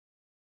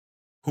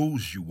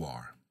Whose you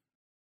are.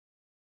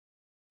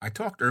 I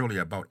talked earlier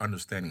about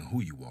understanding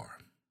who you are,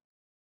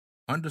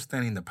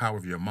 understanding the power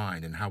of your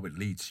mind and how it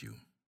leads you.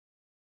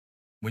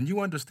 When you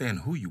understand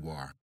who you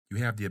are, you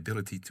have the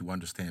ability to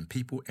understand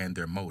people and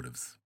their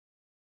motives.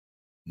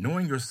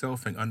 Knowing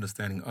yourself and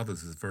understanding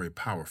others is very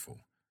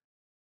powerful,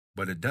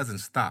 but it doesn't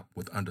stop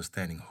with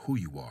understanding who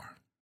you are.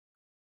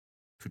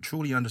 To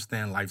truly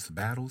understand life's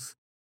battles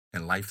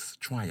and life's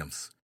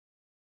triumphs,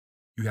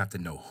 you have to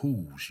know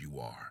whose you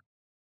are.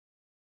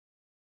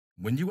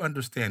 When you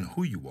understand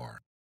who you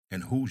are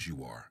and whose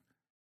you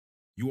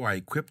are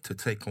equipped to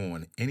take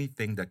on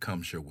anything that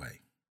comes your way.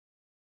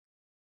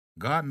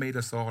 God made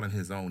us all in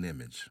His own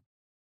image.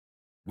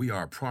 We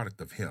are a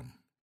product of Him.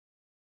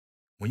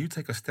 When you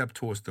take a step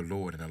towards the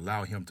Lord and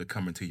allow Him to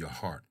come into your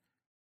heart,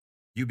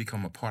 you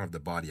become a part of the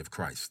body of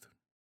Christ.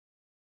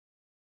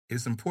 It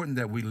is important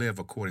that we live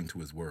according to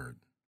His Word.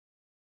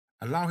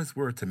 Allow His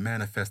Word to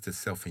manifest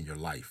itself in your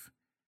life,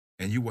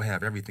 and you will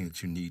have everything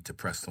that you need to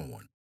press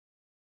on.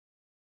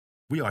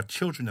 We are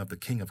children of the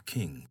King of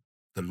Kings,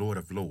 the Lord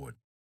of Lords,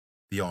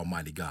 the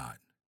Almighty God.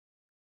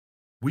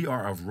 We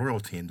are of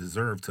royalty and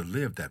deserve to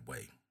live that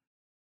way.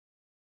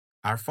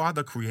 Our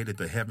Father created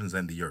the heavens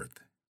and the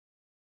earth.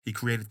 He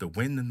created the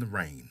wind and the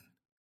rain,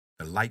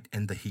 the light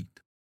and the heat,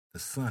 the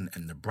sun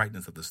and the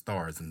brightness of the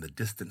stars in the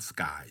distant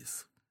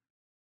skies.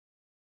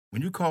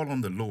 When you call on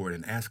the Lord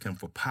and ask Him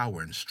for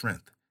power and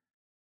strength,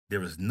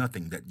 there is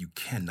nothing that you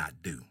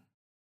cannot do.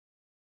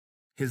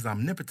 His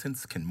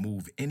omnipotence can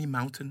move any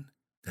mountain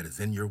that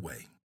is in your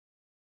way.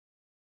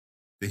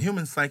 The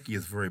human psyche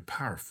is very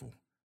powerful,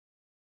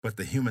 but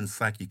the human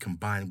psyche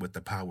combined with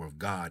the power of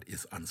God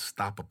is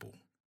unstoppable.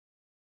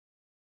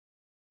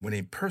 When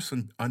a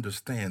person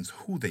understands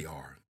who they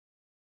are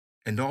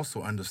and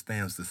also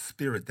understands the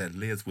spirit that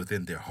lives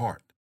within their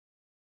heart,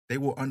 they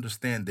will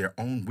understand their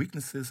own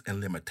weaknesses and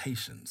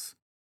limitations.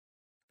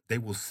 They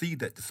will see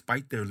that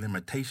despite their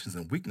limitations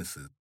and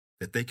weaknesses,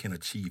 that they can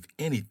achieve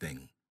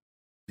anything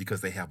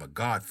because they have a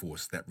God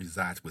force that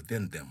resides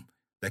within them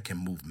that can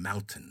move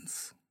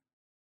mountains.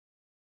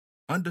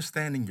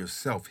 Understanding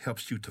yourself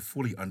helps you to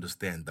fully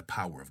understand the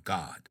power of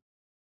God,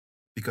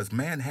 because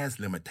man has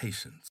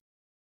limitations,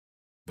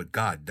 but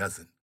God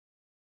doesn't.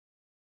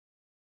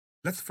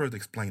 Let's further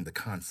explain the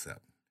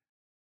concept.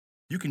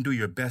 You can do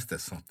your best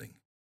at something,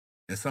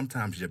 and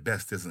sometimes your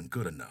best isn't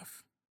good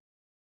enough.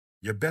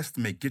 Your best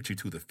may get you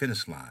to the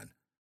finish line,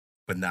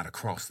 but not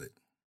across it.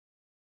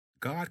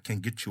 God can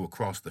get you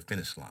across the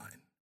finish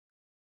line.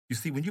 You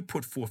see, when you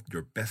put forth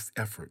your best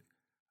effort,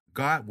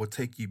 God will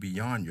take you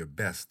beyond your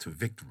best to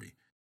victory,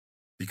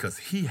 because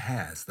He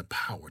has the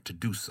power to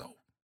do so.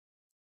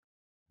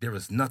 There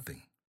is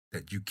nothing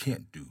that you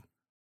can't do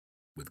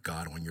with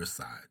God on your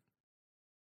side.